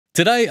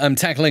Today, I'm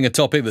tackling a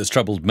topic that's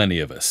troubled many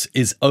of us.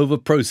 Is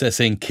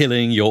overprocessing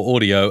killing your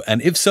audio?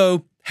 And if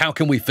so, how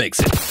can we fix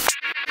it?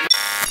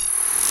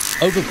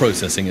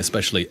 Overprocessing,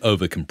 especially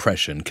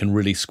overcompression, can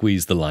really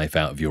squeeze the life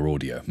out of your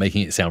audio,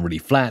 making it sound really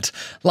flat,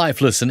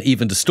 lifeless, and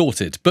even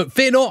distorted. But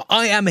fear not,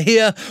 I am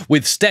here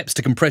with steps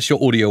to compress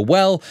your audio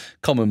well,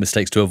 common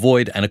mistakes to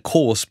avoid, and of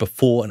course,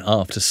 before and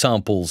after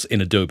samples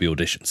in Adobe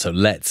Audition. So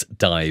let's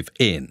dive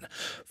in.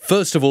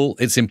 First of all,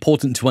 it's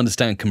important to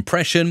understand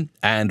compression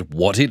and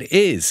what it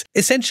is.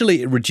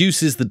 Essentially, it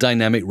reduces the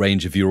dynamic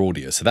range of your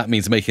audio. So that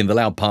means making the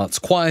loud parts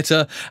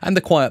quieter and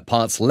the quiet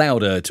parts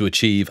louder to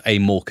achieve a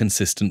more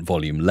consistent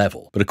volume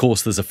level. But of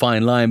course, there's a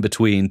fine line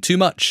between too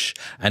much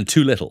and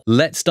too little.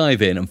 Let's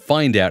dive in and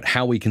find out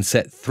how we can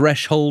set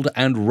threshold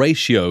and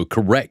ratio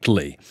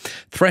correctly.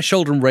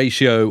 Threshold and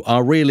ratio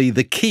are really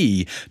the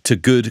key to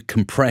good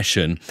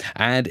compression,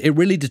 and it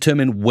really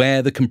determines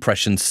where the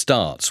compression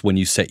starts when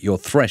you set your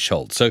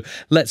threshold. So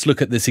let's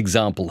look at this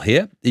example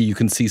here. You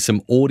can see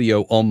some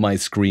audio on my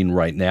screen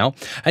right now,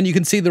 and you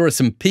can see there are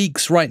some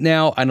peaks right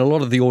now, and a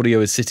lot of the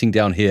audio is sitting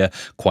down here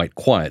quite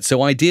quiet.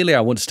 So ideally,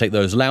 I want to take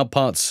those loud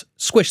parts,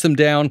 squish them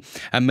down,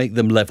 and make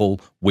them level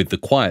with the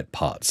quiet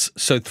parts.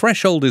 So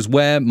threshold is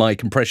where my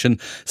compression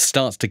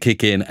starts to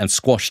kick in and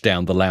squash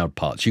down the loud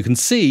parts. You can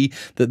see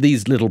that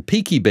these little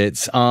peaky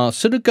bits are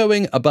sort of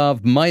going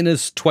above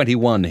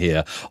 -21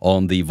 here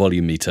on the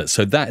volume meter.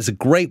 So that is a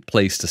great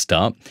place to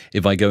start.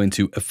 If I go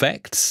into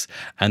effects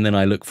and then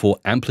I look for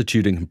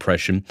amplitude and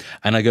compression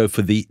and I go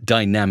for the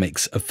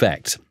dynamics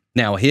effect.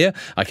 Now here,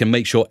 I can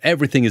make sure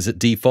everything is at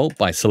default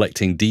by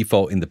selecting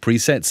default in the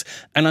presets,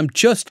 and I'm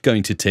just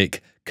going to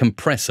tick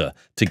compressor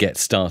to get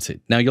started.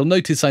 Now you'll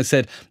notice I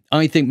said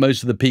I think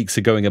most of the peaks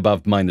are going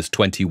above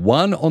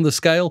 -21 on the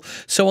scale,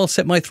 so I'll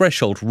set my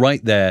threshold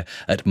right there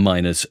at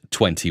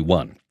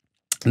 -21.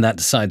 And that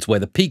decides where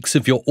the peaks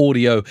of your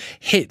audio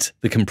hit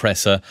the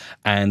compressor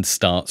and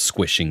start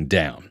squishing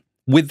down.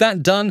 With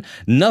that done,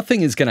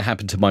 nothing is going to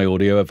happen to my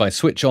audio. If I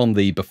switch on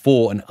the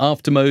before and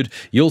after mode,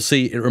 you'll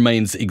see it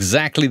remains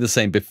exactly the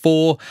same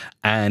before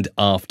and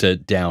after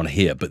down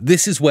here. But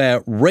this is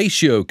where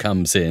ratio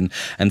comes in,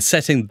 and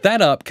setting that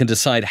up can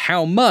decide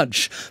how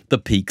much the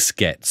peaks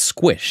get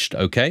squished,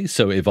 okay?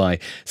 So if I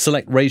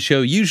select ratio,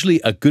 usually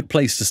a good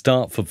place to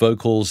start for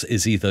vocals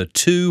is either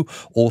 2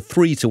 or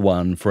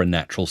 3:1 for a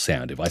natural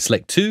sound. If I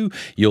select 2,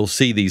 you'll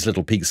see these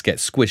little peaks get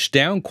squished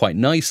down quite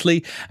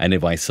nicely. And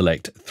if I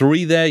select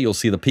 3 there, you'll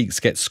see the peaks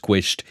get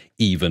squished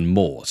even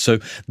more. So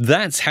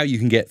that's how you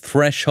can get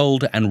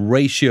threshold and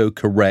ratio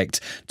correct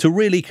to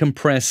really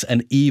compress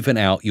and even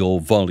out your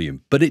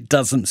volume. But it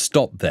doesn't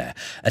stop there.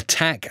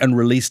 Attack and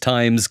release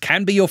times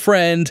can be your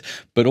friend,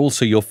 but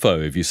also your foe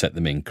if you set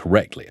them in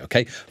correctly,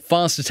 okay?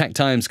 Fast attack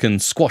times can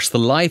squash the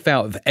life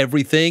out of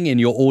everything in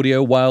your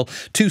audio, while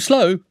too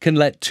slow can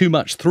let too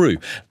much through.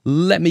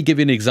 Let me give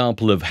you an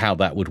example of how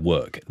that would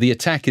work. The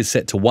attack is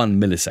set to 1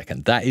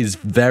 millisecond. That is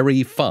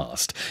very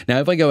fast.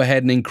 Now, if I go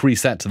ahead and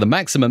increase that to the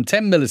maximum,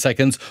 10 milliseconds,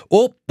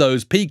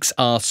 those peaks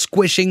are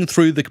squishing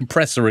through the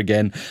compressor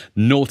again.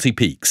 Naughty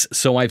peaks.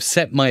 So I've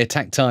set my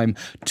attack time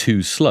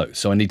too slow.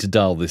 So I need to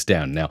dial this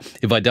down. Now,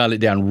 if I dial it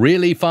down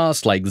really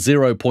fast, like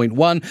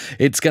 0.1,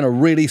 it's going to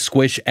really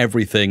squish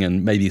everything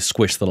and maybe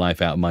squish the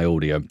life out of my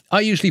audio. I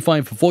usually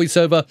find for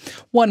voiceover,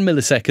 1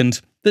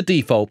 millisecond, the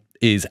default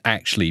is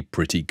actually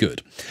pretty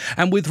good.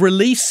 And with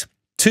release,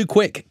 too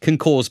quick can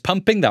cause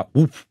pumping, that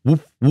woof,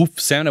 woof,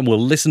 woof sound, and we'll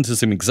listen to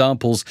some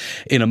examples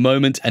in a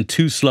moment, and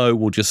too slow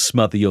will just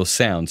smother your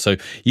sound. So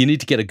you need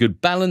to get a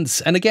good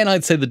balance. And again,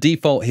 I'd say the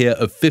default here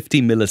of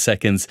 50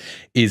 milliseconds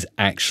is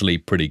actually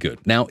pretty good.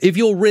 Now, if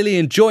you're really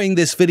enjoying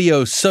this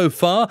video so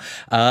far,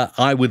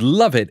 I would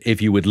love it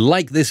if you would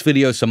like this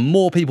video so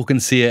more people can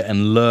see it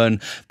and learn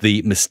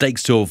the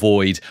mistakes to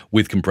avoid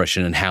with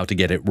compression and how to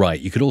get it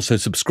right. You could also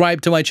subscribe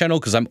to my channel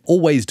because I'm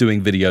always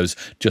doing videos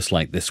just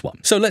like this one.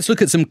 So let's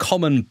look at some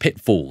common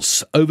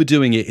pitfalls.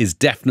 Overdoing it is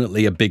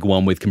definitely a big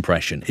one with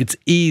compression. It's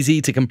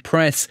easy to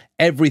compress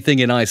everything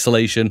in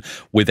isolation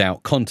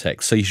without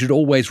context. So you should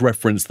always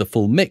reference the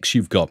full mix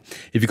you've got.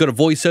 If you've got a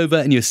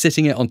voiceover and you're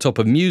sitting it on top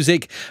of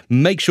music,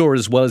 make sure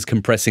as well as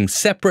compressing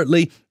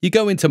separately, you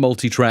go into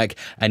multi-track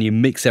and you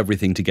mix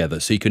everything together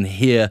so you can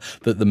hear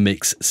that the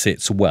mix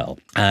sits well.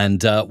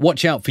 And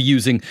watch out for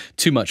using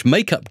too much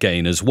makeup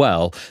gain as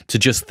well to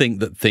just think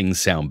that things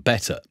sound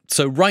better.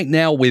 So right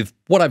now, with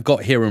what I've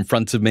got here in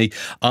front of me,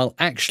 I'll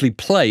actually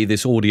play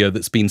this audio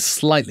that's been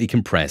slightly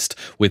compressed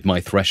with my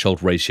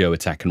threshold, ratio,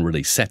 attack and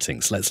release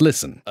settings. Let's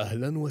listen.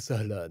 أهلاً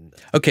وسهلاً.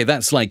 Okay,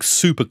 that's like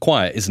super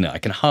quiet, isn't it? I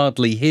can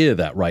hardly hear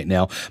that right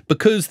now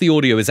because the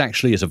audio is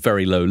actually at a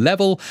very low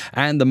level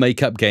and the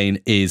makeup gain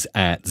is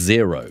at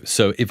 0.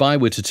 So if I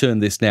were to turn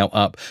this now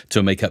up to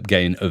a makeup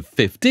gain of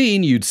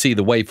 15, you'd see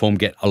the waveform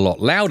get a lot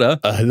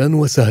louder. أهلاً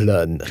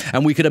وسهلاً.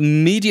 And we could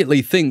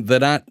immediately think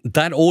that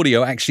that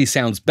audio actually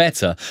sounds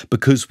better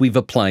because we've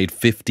applied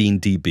 15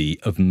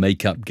 dB of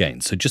makeup gain.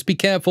 So just be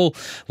careful.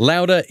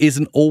 Louder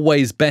isn't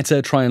always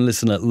better. Try and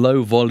listen at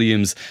low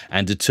volumes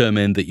and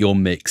determine that your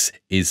mix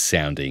is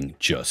sounding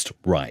just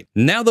right.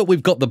 Now that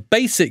we've got the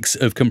basics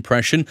of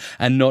compression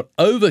and not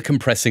over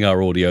compressing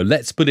our audio,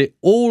 let's put it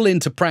all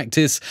into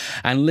practice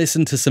and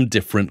listen to some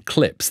different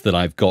clips that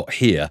I've got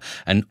here,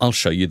 and I'll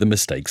show you the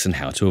mistakes and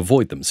how to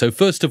avoid them. So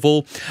first of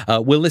all,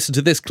 we'll listen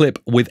to this clip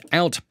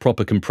without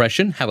proper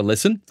compression. Have a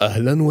listen.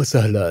 أهلا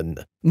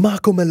وسهلا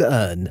معكم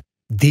الآن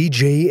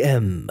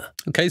DJM.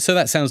 Okay, so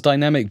that sounds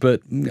dynamic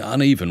but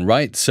uneven,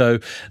 right? So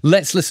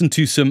let's listen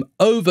to some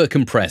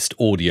over-compressed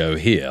audio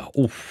here.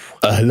 Oof.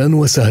 أهلا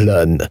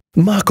وسهلا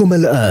معكم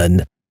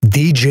الآن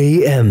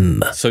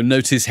DJM. So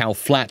notice how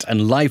flat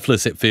and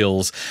lifeless it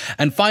feels.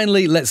 And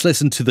finally, let's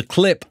listen to the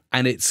clip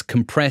and it's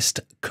compressed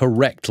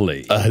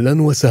correctly.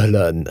 أهلا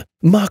وسهلا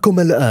معكم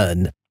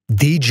الآن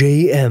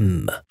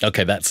DJM.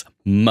 Okay, that's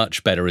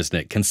much better, isn't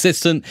it?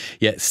 Consistent,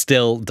 yet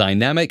still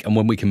dynamic. And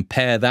when we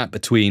compare that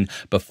between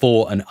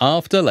before and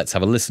after, let's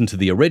have a listen to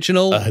the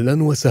original.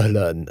 أهلا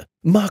وسهلا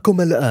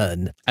معكم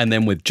الآن. And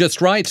then with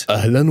just right.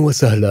 أهلا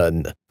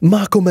وسهلا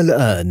معكم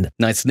الآن.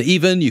 Nice and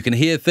even, you can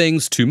hear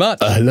things too much.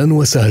 أهلا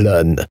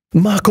وسهلا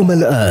معكم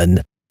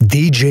الآن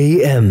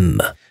DJM.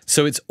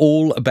 So it's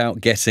all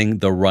about getting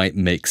the right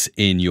mix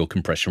in your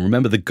compression.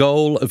 Remember, the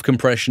goal of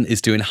compression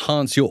is to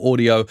enhance your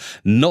audio,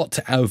 not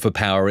to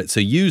overpower it. So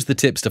use the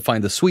tips to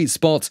find the sweet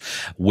spots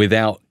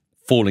without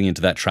falling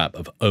into that trap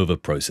of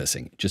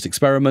over-processing. Just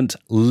experiment,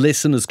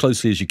 listen as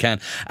closely as you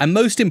can, and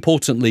most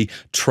importantly,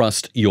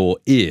 trust your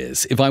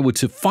ears. If I were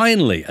to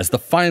finally, as the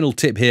final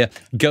tip here,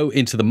 go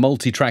into the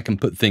multi-track and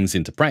put things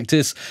into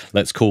practice,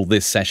 let's call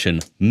this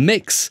session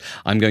Mix.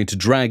 I'm going to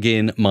drag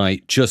in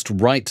my just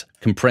right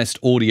compressed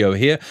audio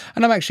here,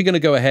 and I'm actually going to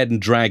go ahead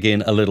and drag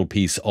in a little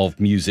piece of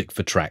music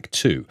for track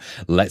 2.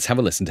 Let's have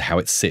a listen to how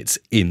it sits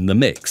in the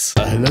mix.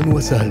 أهلا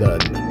وسهلا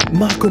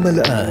معكم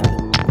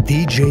الآن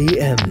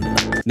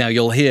DJM. Now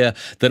you'll hear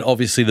that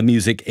obviously the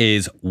music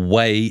is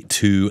way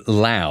too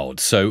loud.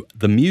 So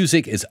the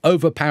music is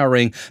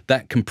overpowering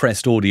that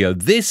compressed audio.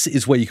 This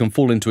is where you can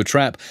fall into a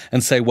trap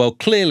and say, well,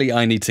 clearly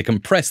I need to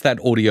compress that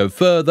audio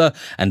further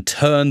and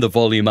turn the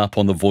volume up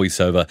on the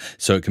voiceover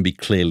so it can be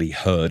clearly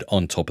heard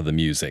on top of the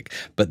music.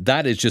 But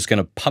that is just going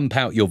to pump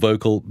out your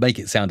vocal, make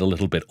it sound a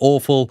little bit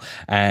awful,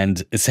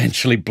 and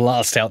essentially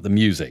blast out the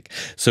music.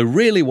 So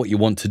really what you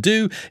want to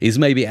do is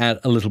maybe add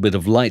a little bit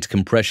of light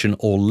compression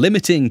or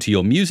limiting to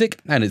your music,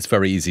 and it's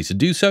very easy to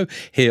do so.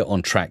 Here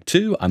on track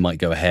 2, I might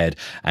go ahead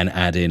and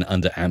add in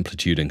under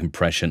amplitude and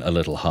compression a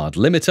little hard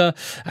limiter,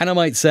 and I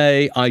might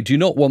say I do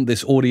not want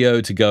this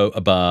audio to go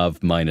above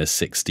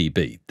 -6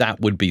 dB. That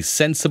would be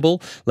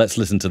sensible. Let's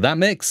listen to that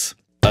mix.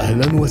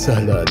 أهلا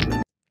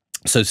وسهلا.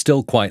 So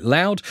still quite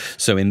loud.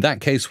 So in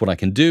that case, what I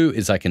can do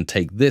is I can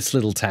take this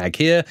little tag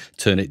here,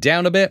 turn it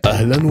down a bit.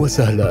 أهلا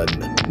وسهلا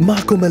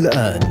معكم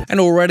الآن. And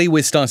already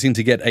we're starting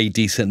to get a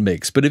decent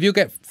mix. But if you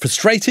get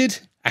frustrated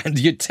and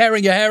you're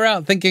tearing your hair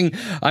out thinking,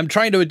 I'm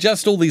trying to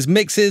adjust all these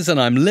mixes and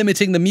I'm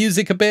limiting the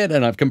music a bit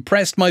and I've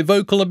compressed my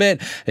vocal a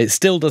bit, it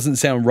still doesn't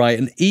sound right.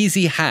 An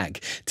easy hack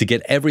to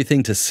get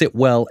everything to sit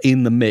well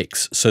in the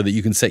mix so that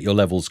you can set your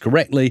levels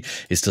correctly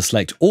is to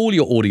select all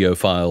your audio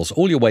files,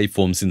 all your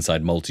waveforms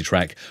inside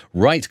multitrack,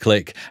 right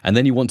click, and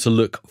then you want to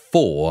look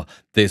for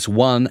this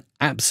one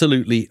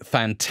absolutely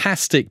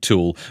fantastic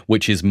tool,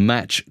 which is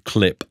match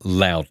clip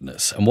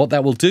loudness. And what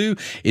that will do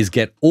is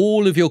get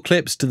all of your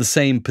clips to the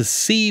same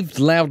perceived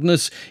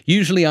loudness.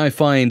 Usually I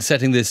find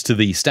setting this to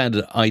the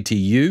standard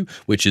ITU,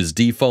 which is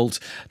default,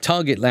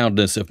 target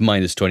loudness of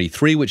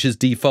 -23, which is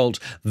default.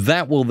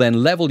 That will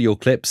then level your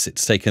clips.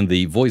 It's taken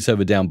the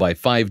voiceover down by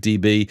 5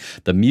 dB,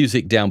 the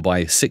music down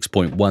by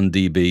 6.1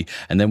 dB,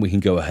 and then we can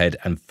go ahead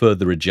and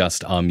further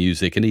adjust our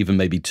music and even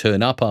maybe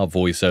turn up our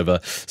voiceover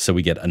so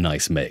we get a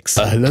nice mix.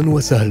 أهلا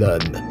وسهلا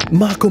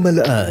معكم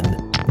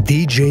الآن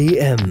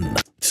DJM.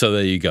 So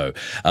there you go.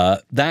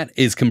 That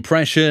is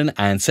compression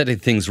and setting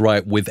things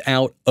right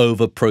without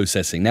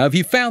over-processing. Now, if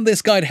you found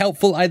this guide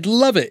helpful, I'd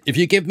love it if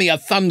you give me a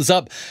thumbs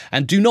up,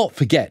 and do not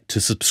forget to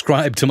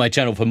subscribe to my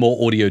channel for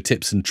more audio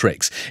tips and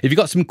tricks. If you've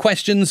got some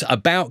questions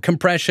about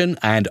compression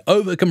and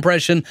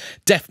over-compression,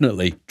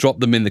 definitely drop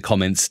them in the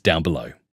comments down below.